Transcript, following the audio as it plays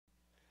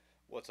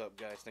What's up,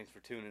 guys? Thanks for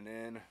tuning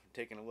in.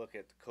 Taking a look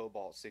at the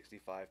Kobalt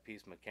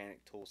 65-piece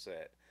mechanic tool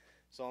set.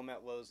 So I'm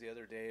at Lowe's the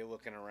other day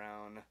looking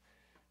around,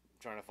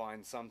 trying to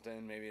find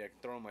something maybe I can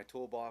throw in my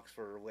toolbox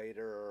for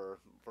later or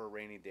for a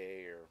rainy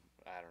day, or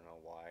I don't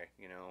know why.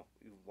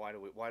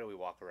 Why do we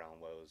walk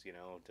around Lowe's?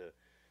 To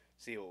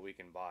see what we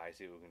can buy,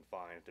 see what we can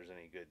find, if there's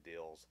any good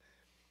deals.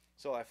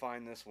 So I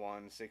find this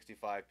one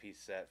 65-piece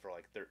set for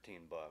like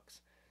 13 bucks.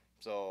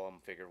 So I'm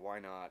figured, why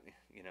not?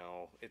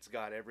 It's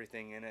got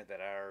everything in it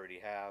that I already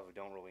have. I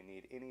don't really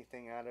need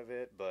anything out of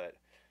it, but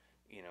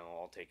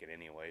I'll take it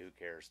anyway. Who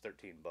cares?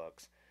 13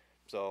 bucks.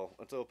 So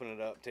let's open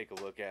it up, take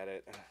a look at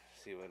it,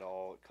 see what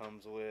all it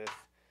comes with.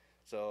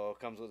 So it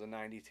comes with a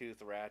 90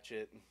 tooth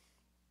ratchet.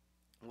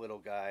 Little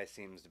guy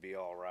seems to be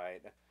all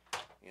right.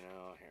 Here,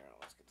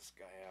 let's get this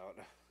guy out.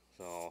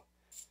 So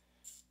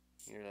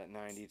here's that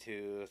 90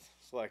 tooth.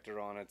 Selector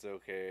on it's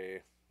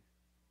okay.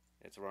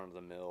 It's run of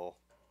the mill.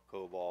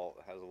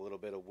 Kobalt has a little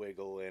bit of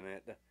wiggle in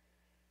it.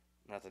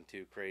 Nothing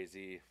too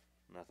crazy,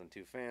 nothing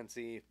too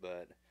fancy,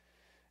 but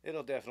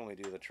it'll definitely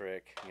do the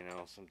trick.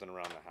 Something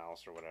around the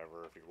house or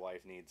whatever. If your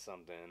wife needs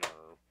something,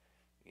 or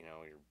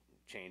you're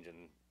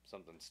changing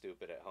something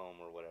stupid at home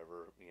or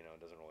whatever, it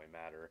doesn't really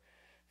matter.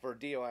 For a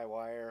DIY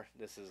wire,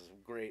 this is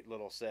a great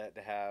little set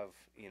to have,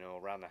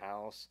 around the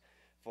house.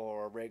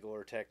 For a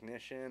regular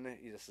technician,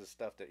 this is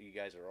stuff that you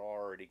guys are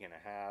already going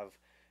to have,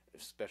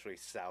 especially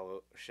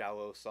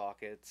shallow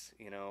sockets.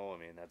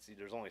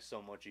 There's only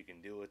so much you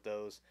can do with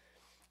those.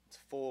 It's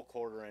a full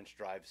 1/4 inch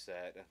drive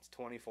set. It's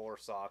 24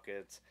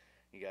 sockets.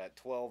 You got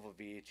 12 of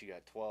each. You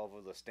got 12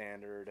 of the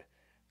standard.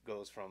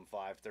 Goes from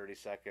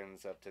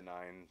 5/32 up to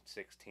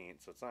 9/16.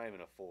 So it's not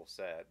even a full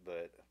set,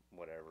 but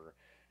whatever.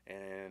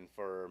 And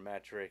for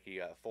metric,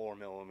 you got 4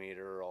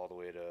 millimeter all the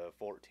way to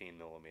 14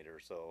 millimeter.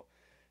 So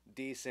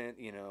decent.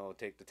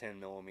 Take the 10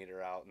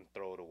 millimeter out and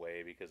throw it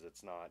away, because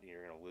it's not,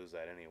 you're gonna lose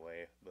that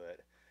anyway. But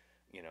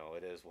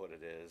it is what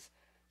it is.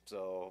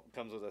 So it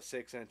comes with a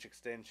 6-inch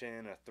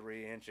extension, a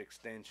 3-inch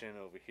extension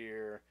over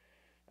here.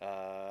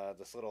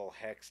 This little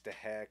hex to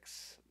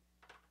hex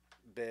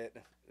bit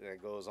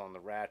that goes on the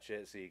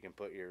ratchet, so you can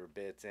put your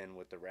bits in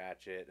with the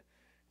ratchet.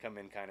 Come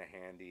in kind of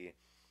handy.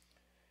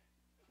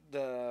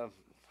 The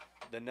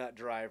nut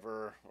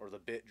driver, or the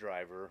bit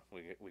driver,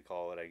 we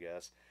call it, I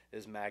guess,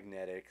 is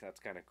magnetic. That's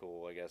kind of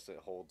cool. I guess it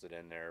holds it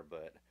in there,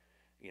 but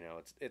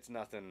it's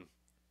nothing.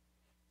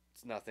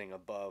 It's nothing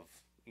above,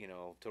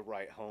 to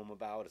write home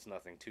about. It's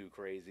nothing too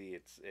crazy.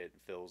 It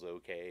feels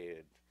okay.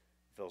 It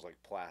feels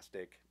like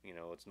plastic.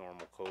 It's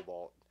normal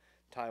Kobalt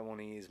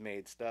Taiwanese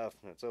made stuff.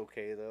 That's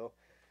okay though.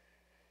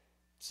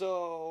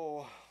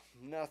 So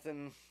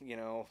nothing,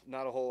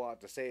 not a whole lot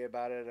to say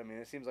about it. I mean,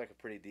 it seems like a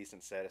pretty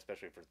decent set,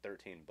 especially for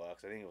 13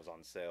 bucks. I think it was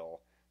on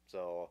sale.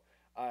 So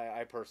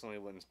I personally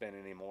wouldn't spend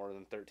any more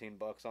than 13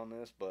 bucks on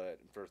this, but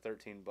for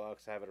 13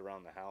 bucks, have it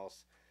around the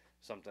house,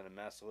 something to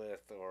mess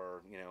with,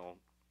 or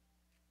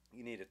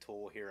you need a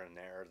tool here and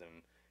there,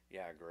 then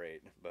yeah,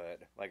 great.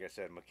 But like I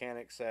said,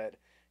 mechanic set,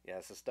 yeah,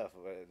 it's the stuff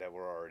that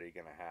we're already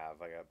gonna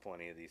have. I got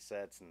plenty of these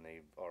sets, and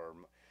they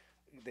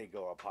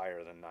go up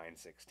higher than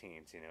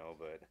 9/16,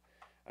 But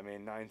I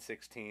mean,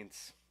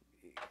 9/16,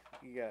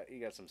 you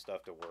got some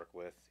stuff to work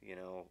with.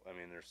 I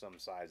mean, there's some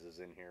sizes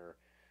in here,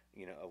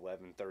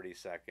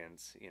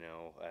 11/32.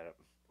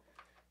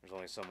 There's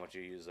only so much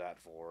you use that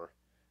for.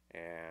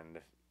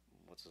 And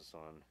what's this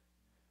on?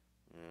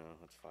 Yeah,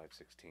 that's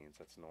 5/16.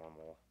 That's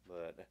normal.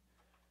 But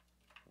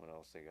what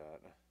else they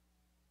got?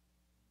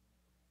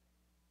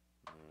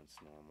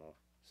 That's normal.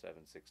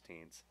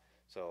 7/16.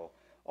 So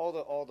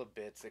all the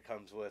bits it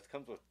comes with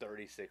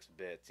 36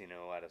 bits.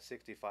 At a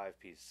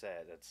 65-piece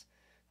set. That's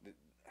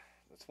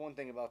one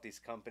thing about these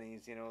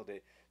companies.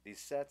 These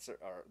sets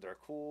they're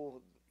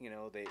cool.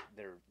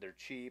 They're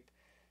cheap.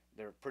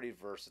 They're pretty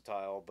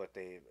versatile, but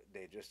they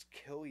just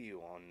kill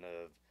you on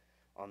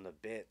the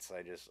bits.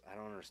 I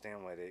don't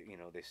understand why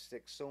they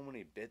stick so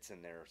many bits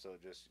in there. So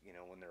just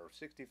when they're a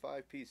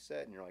 65-piece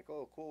set, and you're like,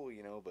 oh cool,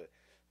 but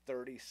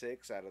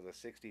 36 out of the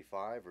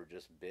 65 are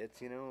just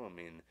bits. I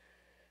mean,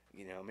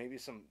 maybe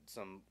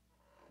some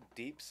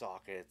deep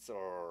sockets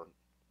or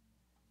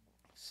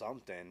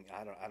something.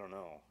 I don't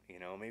know.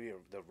 Maybe a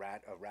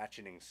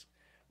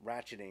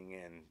ratcheting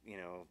and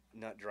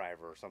nut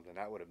driver or something,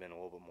 that would have been a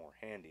little bit more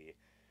handy.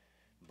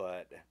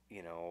 But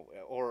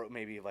or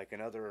maybe like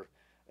another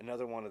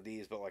one of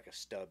these, but like a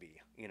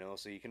stubby,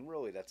 so you can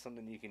really, that's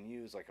something you can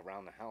use like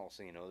around the house.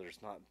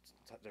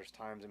 There's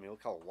times, I mean,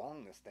 look how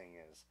long this thing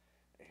is.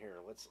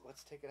 Here, let's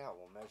take it out,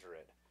 we'll measure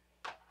it.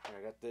 And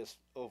I got this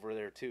over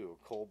there too,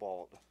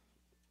 Kobalt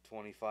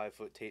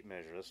 25-foot tape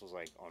measure. This was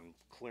like on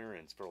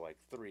clearance for like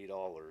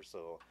 $3,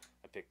 so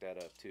I picked that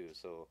up too.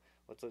 So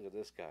let's look at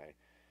this guy.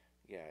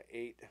 Yeah,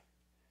 eight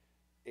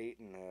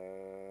and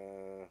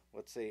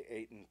let's say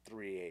 8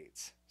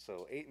 3/8.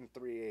 So 8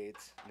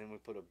 3/8, and then we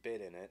put a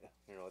bit in it.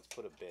 Let's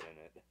put a bit in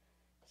it.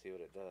 See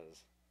what it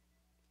does.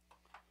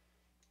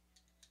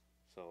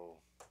 So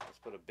let's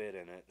put a bit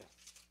in it.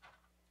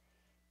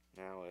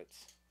 Now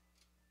it's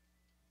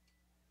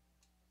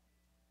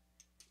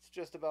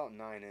just about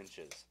 9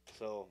 inches.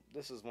 So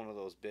this is one of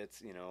those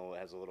bits, you know,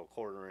 has a little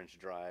 1/4 inch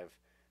drive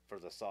for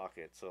the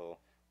socket. So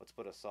let's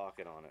put a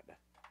socket on it.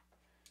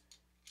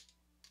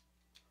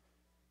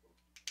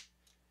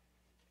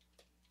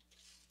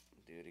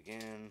 Do it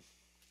again.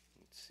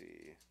 Let's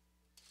see.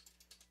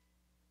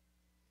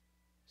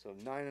 So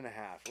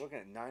 9.5. We're looking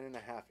at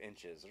 9.5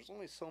 inches. There's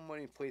only so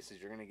many places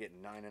you're gonna get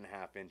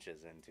 9.5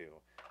 inches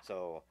into.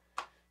 So,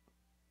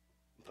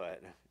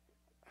 but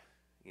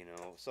you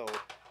know, so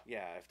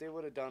yeah, if they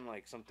would have done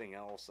like something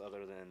else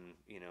other than,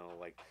 you know,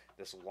 like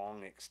this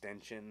long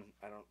extension,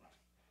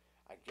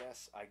 I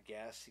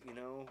guess, you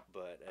know,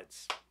 but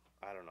it's,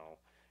 I don't know.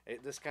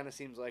 This kind of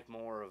seems like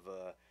more of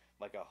a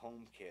like a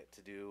home kit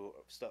to do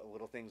stuff,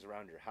 little things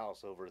around your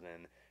house over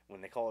than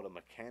when they call it a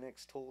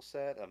mechanic's tool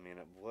set. I mean,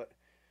 what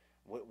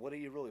are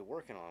you really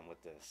working on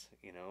with this?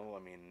 You know,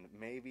 I mean,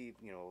 maybe,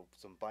 you know,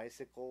 some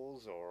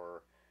bicycles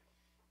or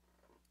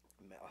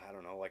I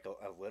don't know, like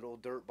a little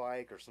dirt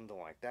bike or something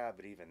like that.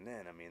 But even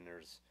then, I mean,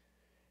 there's,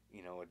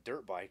 you know, a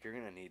dirt bike, you're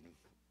gonna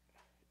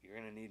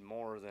need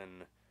more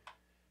than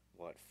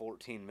what,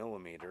 14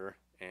 millimeter,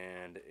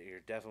 and you're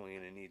definitely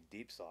gonna need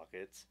deep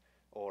sockets.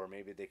 Or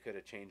maybe they could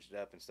have changed it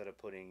up, instead of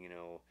putting, you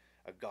know,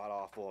 a god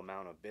awful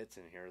amount of bits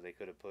in here, they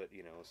could have put,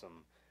 you know,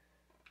 some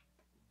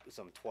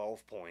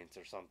 12 points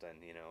or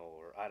something, you know,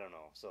 or I don't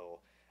know. So,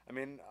 I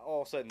mean,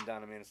 all said and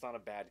done, I mean, it's not a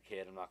bad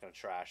kit. I'm not going to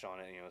trash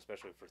on it, you know,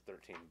 especially for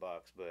 13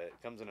 bucks, but it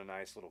comes in a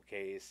nice little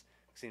case,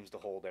 seems to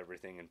hold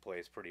everything in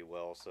place pretty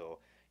well. So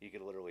you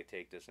could literally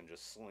take this and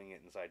just sling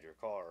it inside your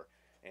car,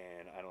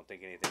 and I don't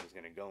think anything's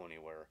going to go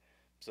anywhere.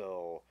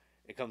 So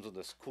it comes with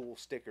this cool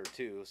sticker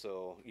too,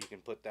 so you can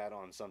put that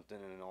on something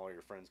and all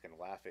your friends can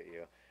laugh at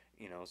you,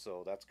 you know,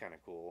 so that's kind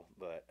of cool.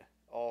 But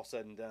all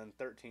said and done,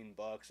 13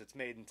 bucks. It's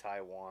made in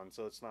Taiwan,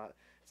 so it's not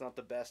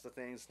the best of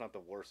things, it's not the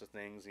worst of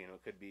things. You know,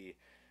 it could be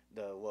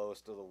the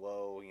lowest of the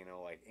low, you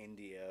know, like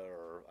India,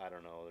 or I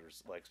don't know,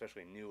 there's like,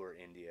 especially newer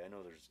India. I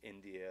know there's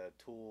India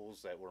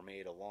tools that were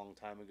made a long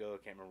time ago.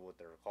 I can't remember what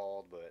they're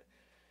called, but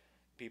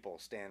people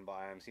stand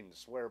by them, seem to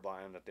swear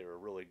by them, that they were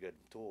really good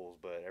tools.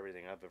 But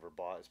everything I've ever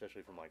bought,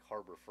 especially from like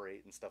Harbor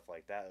Freight and stuff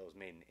like that was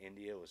made in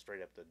India, was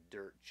straight up the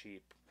dirt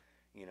cheap,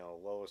 you know,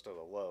 lowest of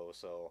the low.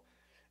 So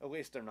at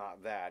least they're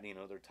not that, you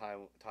know, they're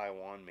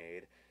Taiwan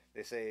made.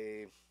 They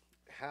say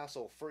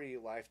hassle-free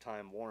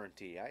lifetime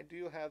warranty. I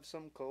do have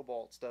some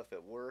Kobalt stuff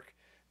at work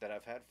that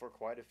I've had for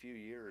quite a few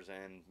years,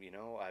 and you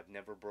know, I've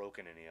never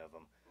broken any of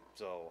them.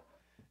 So,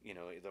 you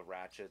know, the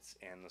ratchets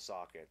and the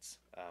sockets.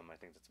 I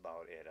think that's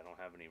about it. I don't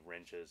have any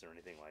wrenches or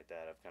anything like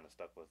that. I've kind of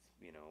stuck with,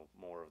 you know,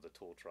 more of the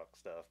tool truck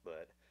stuff,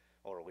 but,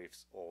 or at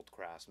least old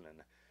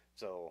Craftsman.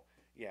 So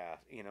yeah,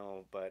 you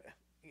know, but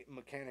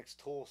mechanics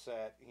tool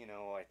set, you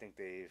know, I think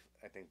they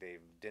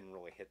didn't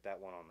really hit that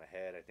one on the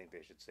head. I think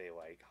they should say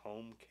like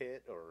home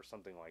kit or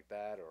something like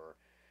that, or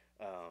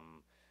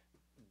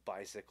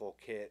bicycle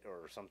kit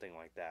or something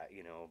like that,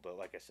 you know. But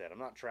like I said, I'm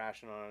not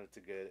trashing on it.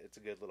 It's a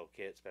good little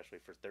kit, especially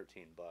for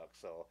 13 bucks.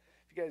 So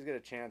if you guys get a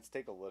chance,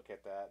 take a look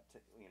at that.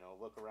 You know,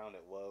 look around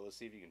at Lowe's,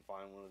 see if you can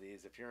find one of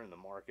these. If you're in the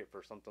market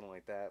for something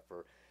like that,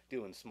 for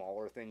doing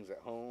smaller things at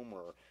home,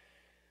 or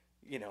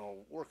you know,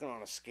 working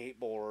on a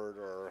skateboard,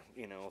 or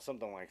you know,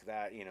 something like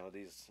that, you know,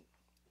 these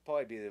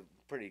probably be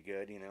pretty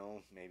good, you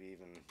know. Maybe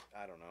even,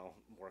 I don't know,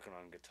 working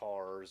on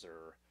guitars,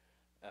 or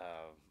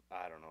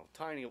I don't know,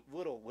 tiny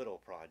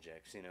little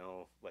projects, you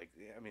know. Like,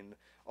 I mean,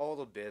 all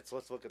the bits.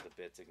 Let's look at the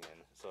bits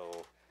again.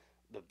 So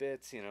the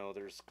bits, you know,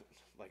 there's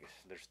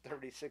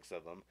 36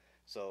 of them.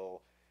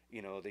 So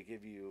you know, they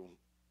give you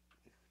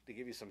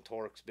some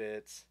Torx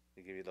bits.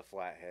 They give you the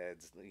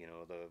flatheads. You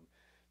know, the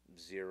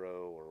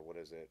zero, or what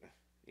is it?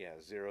 Yeah,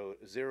 zero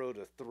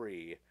to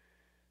three,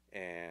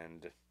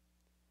 and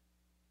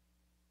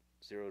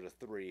 0 to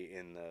 3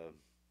 in the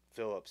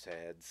Phillips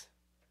heads.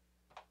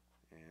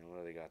 And what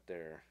do they got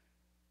there?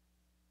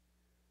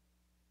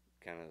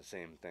 Kind of the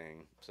same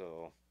thing.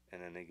 So,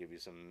 and then they give you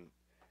some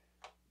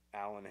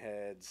Allen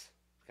heads,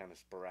 kind of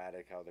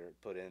sporadic how they're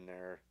put in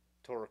there,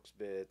 Torx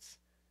bits,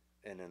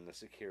 and then the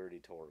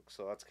security Torx.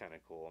 So that's kind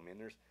of cool. I mean,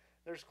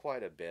 there's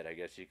quite a bit, I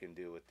guess, you can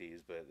do with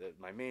these, but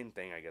my main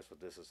thing, I guess, with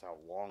this is how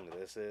long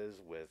this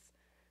is. With,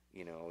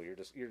 you know,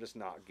 you're just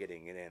not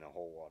getting it in a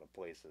whole lot of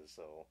places.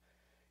 So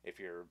if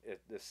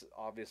this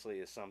obviously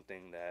is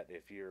something that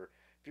if you're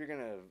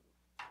gonna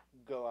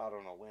go out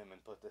on a limb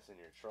and put this in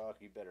your truck,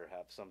 you better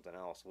have something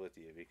else with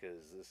you,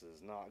 because this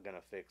is not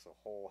gonna fix a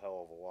whole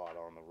hell of a lot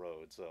on the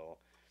road. So,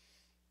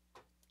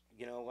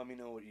 you know, let me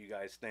know what you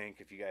guys think.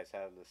 If you guys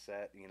have the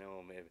set, you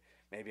know,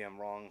 maybe I'm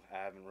wrong. I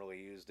haven't really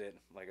used it.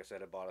 Like I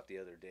said, I bought it the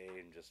other day,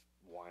 and just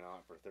why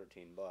not for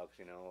 13 bucks,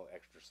 you know,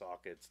 extra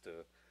sockets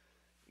to,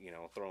 you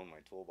know, throw in my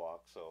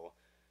toolbox. So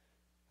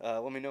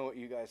let me know what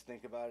you guys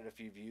think about it, if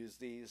you've used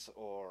these,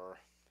 or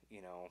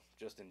you know,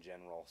 just in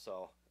general.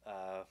 So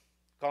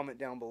comment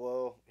down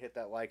below, hit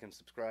that like and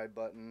subscribe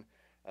button.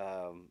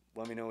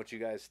 Let me know what you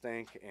guys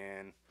think,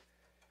 and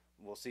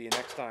we'll see you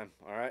next time.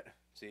 All right,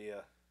 see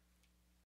ya.